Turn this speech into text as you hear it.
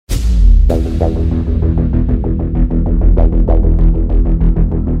Hey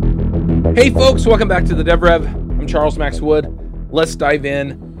folks, welcome back to the DevRev. I'm Charles Max Wood. Let's dive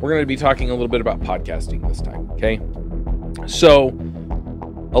in. We're going to be talking a little bit about podcasting this time, okay? So,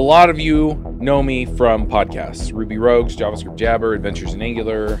 a lot of you know me from podcasts. Ruby Rogues, JavaScript Jabber, Adventures in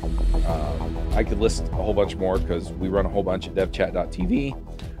Angular. I could list a whole bunch more because we run a whole bunch at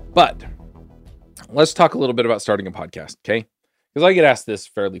devchat.tv. But let's talk a little bit about starting a podcast, okay? Because I get asked this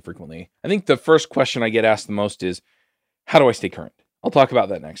fairly frequently. I think the first question I get asked the most is, how do I stay current? I'll talk about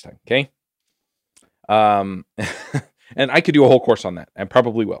that next time, okay? And I could do a whole course on that, and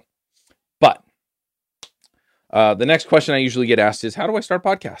probably will. But the next question I usually get asked is, how do I start a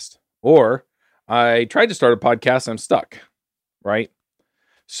podcast? Or I tried to start a podcast, I'm stuck, right?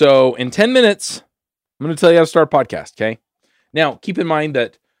 So in 10 minutes, I'm going to tell you how to start a podcast, okay? Now, keep in mind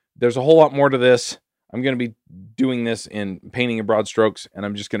that there's a whole lot more to this. I'm going to be doing this in painting in broad strokes, and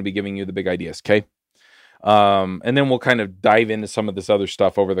I'm just going to be giving you the big ideas, okay? And then we'll kind of dive into some of this other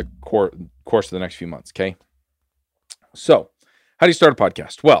stuff over the course of the next few months, okay? So, how do you start a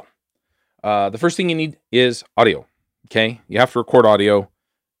podcast? Well, the first thing you need is audio, okay? You have to record audio.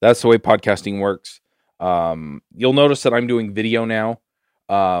 That's the way podcasting works. You'll notice that I'm doing video now,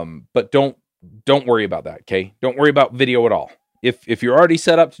 but don't worry about that, okay? Don't worry about video at all. If you're already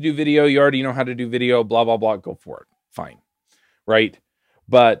set up to do video, you already know how to do video, blah, blah, blah, go for it. Fine, right?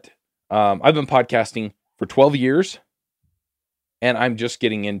 But I've been podcasting for 12 years, and I'm just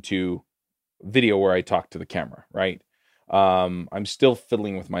getting into video where I talk to the camera, right? I'm still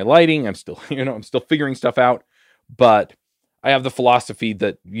fiddling with my lighting. I'm still figuring stuff out, but I have the philosophy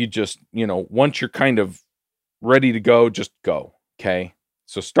that you just, once you're kind of ready to go, just go. Okay.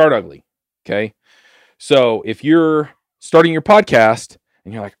 So start ugly. Okay. So if you're starting your podcast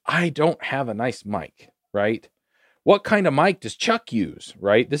and you're like, I don't have a nice mic, right? What kind of mic does Chuck use,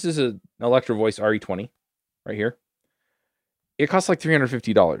 right? This is an Electro Voice RE20 right here. It costs like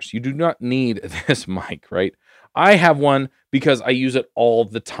 $350. You do not need this mic, right? I have one because I use it all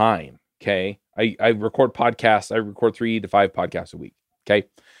the time, okay? I record podcasts. I record 3 to 5 podcasts a week, okay?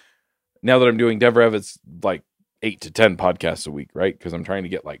 Now that I'm doing DevRev, it's like 8 to 10 podcasts a week, right? Because I'm trying to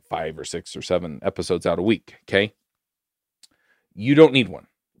get like 5 or 6 or 7 episodes out a week, okay? You don't need one.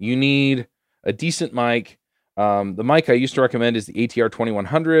 You need a decent mic. The mic I used to recommend is the ATR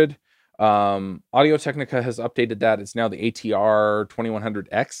 2100. Audio-Technica has updated that. It's now the ATR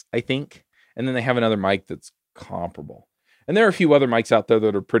 2100X, I think. And then they have another mic that's comparable. And there are a few other mics out there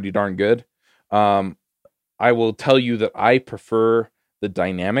that are pretty darn good. I will tell you that I prefer the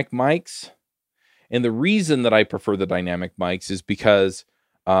dynamic mics. And the reason that I prefer the dynamic mics is because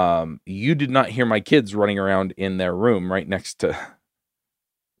you did not hear my kids running around in their room right next to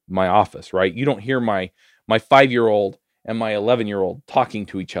my office, right? You don't hear my 5-year-old and my 11-year-old talking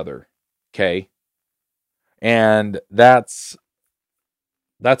to each other, okay? And that's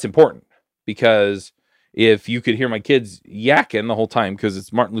important, because if you could hear my kids yakking the whole time, because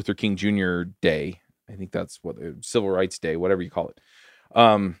it's Martin Luther King Jr. Day, I think that's what Civil Rights Day, whatever you call it.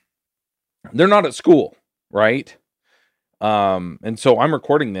 They're not at school, right? And so I'm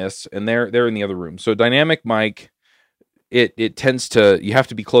recording this, and they're in the other room. So dynamic mic, it tends to, you have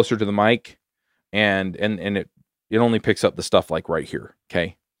to be closer to the mic, and it only picks up the stuff like right here,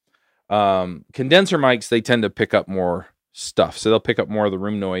 okay? Condenser mics, they tend to pick up more stuff, so they'll pick up more of the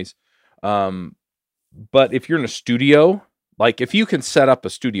room noise. But if you're in a studio, like if you can set up a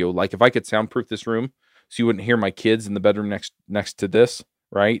studio, like if I could soundproof this room so you wouldn't hear my kids in the bedroom next to this,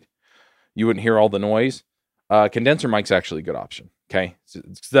 right? You wouldn't hear all the noise. Condenser mic's actually a good option, okay? So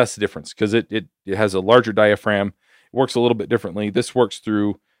that's the difference, because it has a larger diaphragm. It works a little bit differently. This works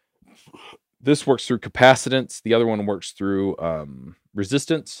through capacitance. The other one works through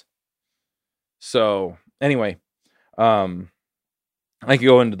resistance. So anyway, I could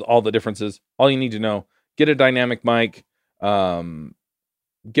go into all the differences. All you need to know, get a dynamic mic,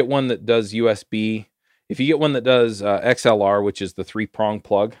 get one that does USB. If you get one that does XLR, which is the 3-prong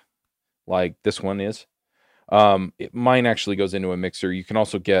plug, like this one is, mine actually goes into a mixer. You can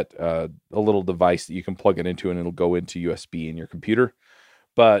also get a little device that you can plug it into, and it'll go into USB in your computer.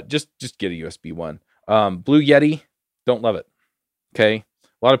 But just get a USB one. Blue Yeti, don't love it, okay?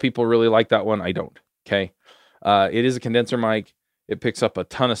 A lot of people really like that one. I don't, okay? It is a condenser mic. It picks up a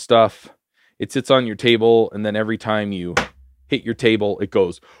ton of stuff. It sits on your table, and then every time you hit your table, it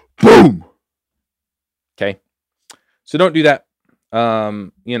goes boom. Okay? So don't do that.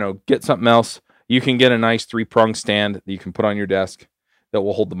 Get something else. You can get a nice 3-prong stand that you can put on your desk that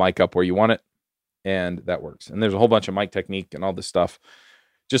will hold the mic up where you want it, and that works. And there's a whole bunch of mic technique and all this stuff.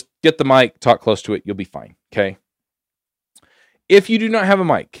 Just get the mic, talk close to it, you'll be fine, okay? If you do not have a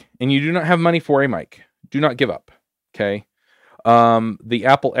mic and you do not have money for a mic, do not give up. Okay. The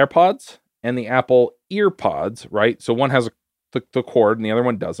Apple AirPods and the Apple EarPods, right? So one has the cord and the other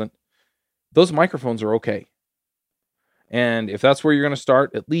one doesn't. Those microphones are okay. And if that's where you're going to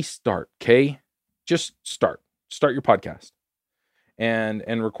start, at least start. Okay. Just start your podcast and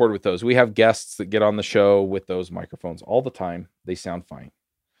record with those. We have guests that get on the show with those microphones all the time. They sound fine.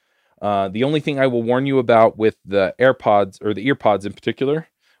 The only thing I will warn you about with the AirPods, or the EarPods in particular,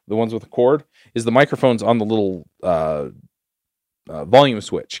 the ones with the cord, is the microphones on the little volume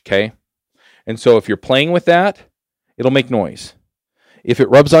switch, okay? And so if you're playing with that, it'll make noise. If it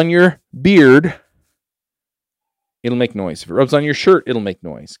rubs on your beard, it'll make noise. If it rubs on your shirt, it'll make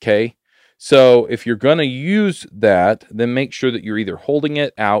noise, okay? So if you're going to use that, then make sure that you're either holding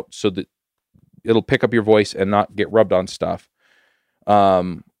it out so that it'll pick up your voice and not get rubbed on stuff,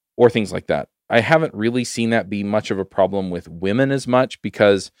 or things like that. I haven't really seen that be much of a problem with women as much,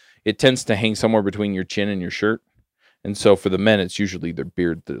 because it tends to hang somewhere between your chin and your shirt. And so for the men, it's usually their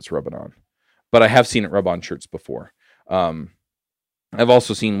beard that it's rubbing on. But I have seen it rub on shirts before. I've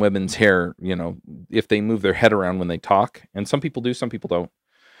also seen women's hair, if they move their head around when they talk, and some people do, some people don't.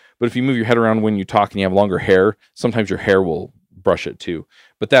 But if you move your head around when you talk and you have longer hair, sometimes your hair will brush it too.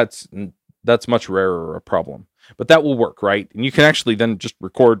 But that's much rarer a problem. But that will work, right? And you can actually then just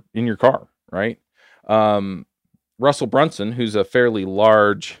record in your car, right? Russell Brunson, who's a fairly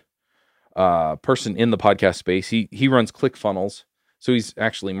large person in the podcast space, he runs ClickFunnels, so he's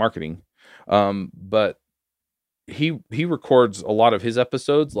actually marketing. But he records a lot of his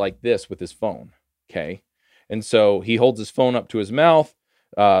episodes like this with his phone, okay? And so he holds his phone up to his mouth.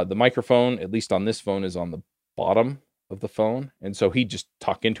 The microphone, at least on this phone, is on the bottom of the phone. And so he just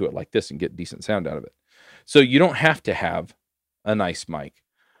talk into it like this and get decent sound out of it. So you don't have to have a nice mic.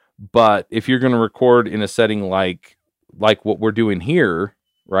 But if you're going to record in a setting like what we're doing here,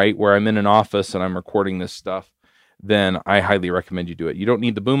 right, where I'm in an office and I'm recording this stuff, then I highly recommend you do it. You don't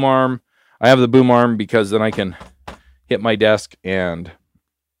need the boom arm. I have the boom arm because then I can hit my desk and,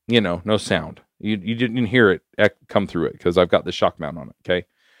 no sound. You didn't hear it come through it because I've got the shock mount on it, okay?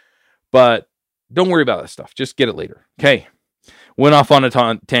 But don't worry about that stuff. Just get it later, okay? Went off on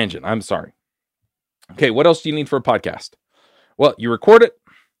a tangent. I'm sorry. Okay, what else do you need for a podcast? Well, you record it.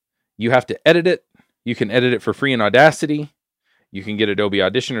 You have to edit it. You can edit it for free in Audacity. You can get Adobe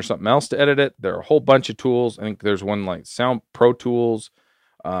Audition or something else to edit it. There are a whole bunch of tools. I think there's one like Sound Pro Tools.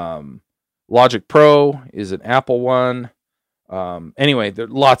 Logic Pro is an Apple one. Anyway, there's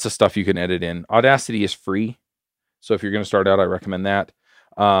lots of stuff you can edit in. Audacity is free. So if you're going to start out, I recommend that.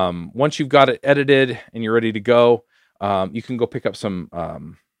 Once you've got it edited and you're ready to go, you can go pick up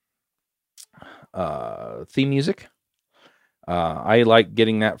some theme music. I like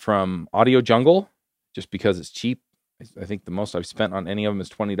getting that from Audio Jungle just because it's cheap. I think the most I've spent on any of them is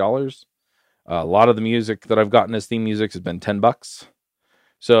 $20. A lot of the music that I've gotten as theme music has been $10.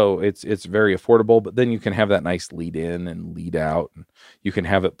 So it's very affordable, but then you can have that nice lead in and lead out, and you can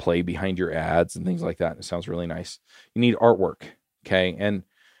have it play behind your ads and things like that. It sounds really nice. You need artwork, okay? And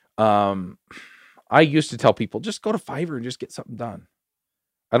I used to tell people, just go to Fiverr and just get something done.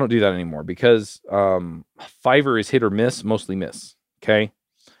 I don't do that anymore because Fiverr is hit or miss, mostly miss, okay?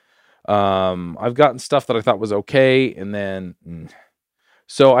 I've gotten stuff that I thought was okay, and then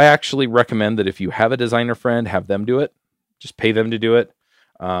so I actually recommend that if you have a designer friend, have them do it. Just pay them to do it.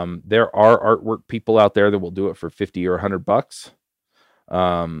 There are artwork people out there that will do it for $50 or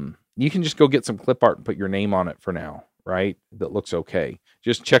 $100. You can just go get some clip art and put your name on it for now, right? That looks okay.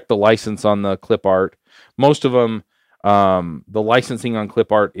 Just check the license on the clip art. Most of them, the licensing on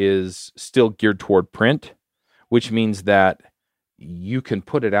clip art is still geared toward print, which means that you can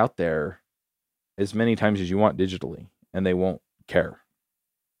put it out there as many times as you want digitally, and they won't care.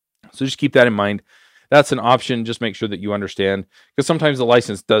 So just keep that in mind. That's an option. Just make sure that you understand, because sometimes the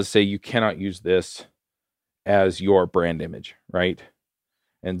license does say you cannot use this as your brand image, right?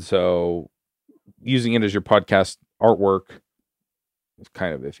 And so using it as your podcast artwork is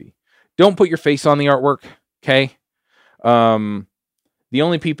kind of iffy. Don't put your face on the artwork, okay? The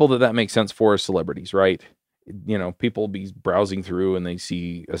only people that makes sense for is celebrities, right? People will be browsing through and they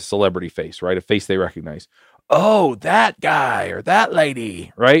see a celebrity face, right? A face they recognize. Oh, that guy or that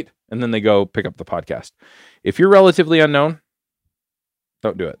lady, right? And then they go pick up the podcast. If you're relatively unknown,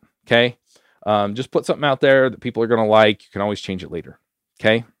 don't do it, okay? Just put something out there that people are going to like. You can always change it later,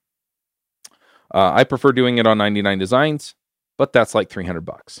 okay? I prefer doing it on 99 Designs, but that's like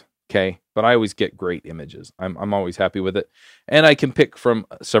 $300, okay? But I always get great images. I'm always happy with it. And I can pick from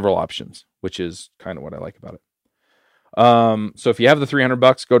several options, which is kind of what I like about it. So if you have the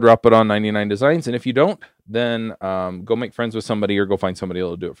 $300, go drop it on 99 Designs. And if you don't, then go make friends with somebody or go find somebody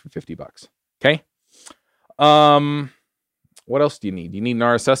that'll do it for $50. Okay. What else do you need? You need an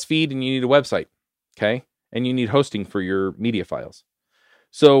RSS feed and you need a website. Okay. And you need hosting for your media files.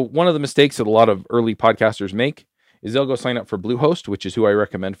 So one of the mistakes that a lot of early podcasters make is they'll go sign up for Bluehost, which is who I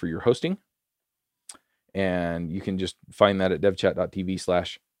recommend for your hosting. And you can just find that at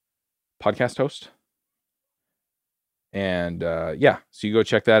devchat.tv/podcast host. And yeah, so you go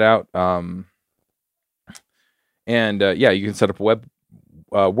check that out. Yeah, you can set up a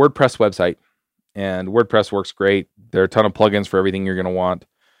WordPress website, and WordPress works great. There are a ton of plugins for everything you're going to want.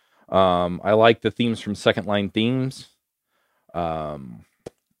 I like the themes from Second Line Themes. I'm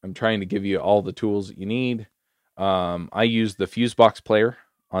trying to give you all the tools that you need. I use the Fusebox player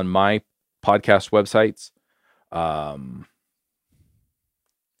on my podcast websites.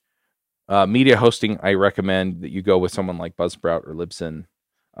 Media hosting, I recommend that you go with someone like Buzzsprout or Libsyn.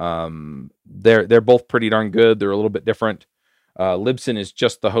 They're both pretty darn good. They're a little bit different. Libsyn is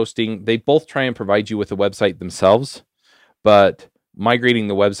just the hosting. They both try and provide you with a website themselves, but migrating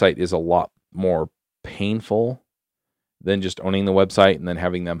the website is a lot more painful than just owning the website and then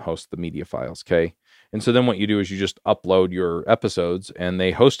having them host the media files. Okay. And so then what you do is you just upload your episodes and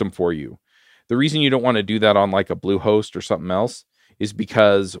they host them for you. The reason you don't want to do that on like a Bluehost or something else is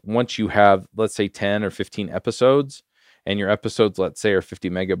because once you have, let's say 10 or 15 episodes, and your episodes, let's say, are 50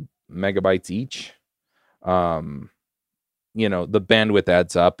 megabytes each, the bandwidth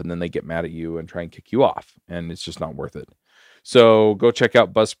adds up and then they get mad at you and try and kick you off, and it's just not worth it. So go check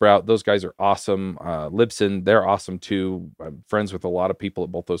out Buzzsprout. Those guys are awesome. Libsyn, they're awesome too. I'm friends with a lot of people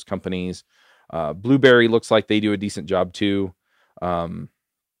at both those companies. Blueberry looks like they do a decent job too. But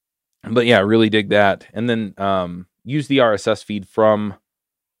yeah, I really dig that. And then use the RSS feed from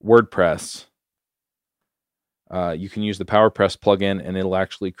WordPress. You can use the PowerPress plugin and it'll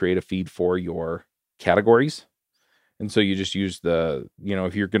actually create a feed for your categories. And so you just use the,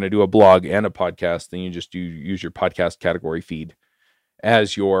 if you're going to do a blog and a podcast, then you just use your podcast category feed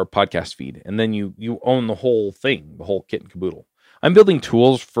as your podcast feed. And then you own the whole thing, the whole kit and caboodle. I'm building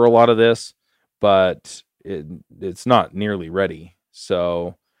tools for a lot of this, but it's not nearly ready.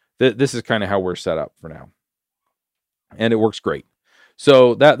 So this is kind of how we're set up for now. And it works great.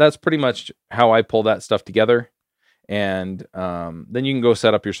 So that's pretty much how I pull that stuff together. And then you can go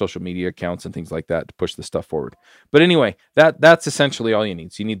set up your social media accounts and things like that to push the stuff forward. But anyway, that's essentially all you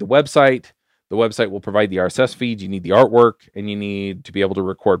need. So you need the website. The website will provide the RSS feed. You need the artwork, and you need to be able to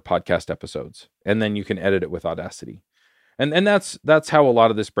record podcast episodes. And then you can edit it with Audacity. And that's how a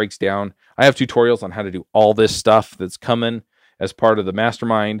lot of this breaks down. I have tutorials on how to do all this stuff that's coming as part of the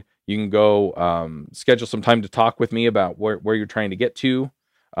mastermind. You can go schedule some time to talk with me about where you're trying to get to.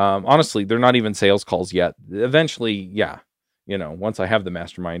 Honestly, they're not even sales calls yet. Eventually, yeah, once I have the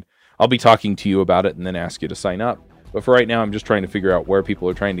mastermind, I'll be talking to you about it and then ask you to sign up. But for right now, I'm just trying to figure out where people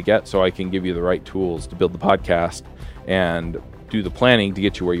are trying to get so I can give you the right tools to build the podcast and do the planning to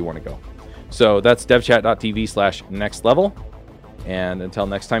get you where you want to go. So that's devchat.tv/next level. And until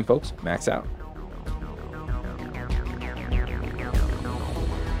next time, folks, max out.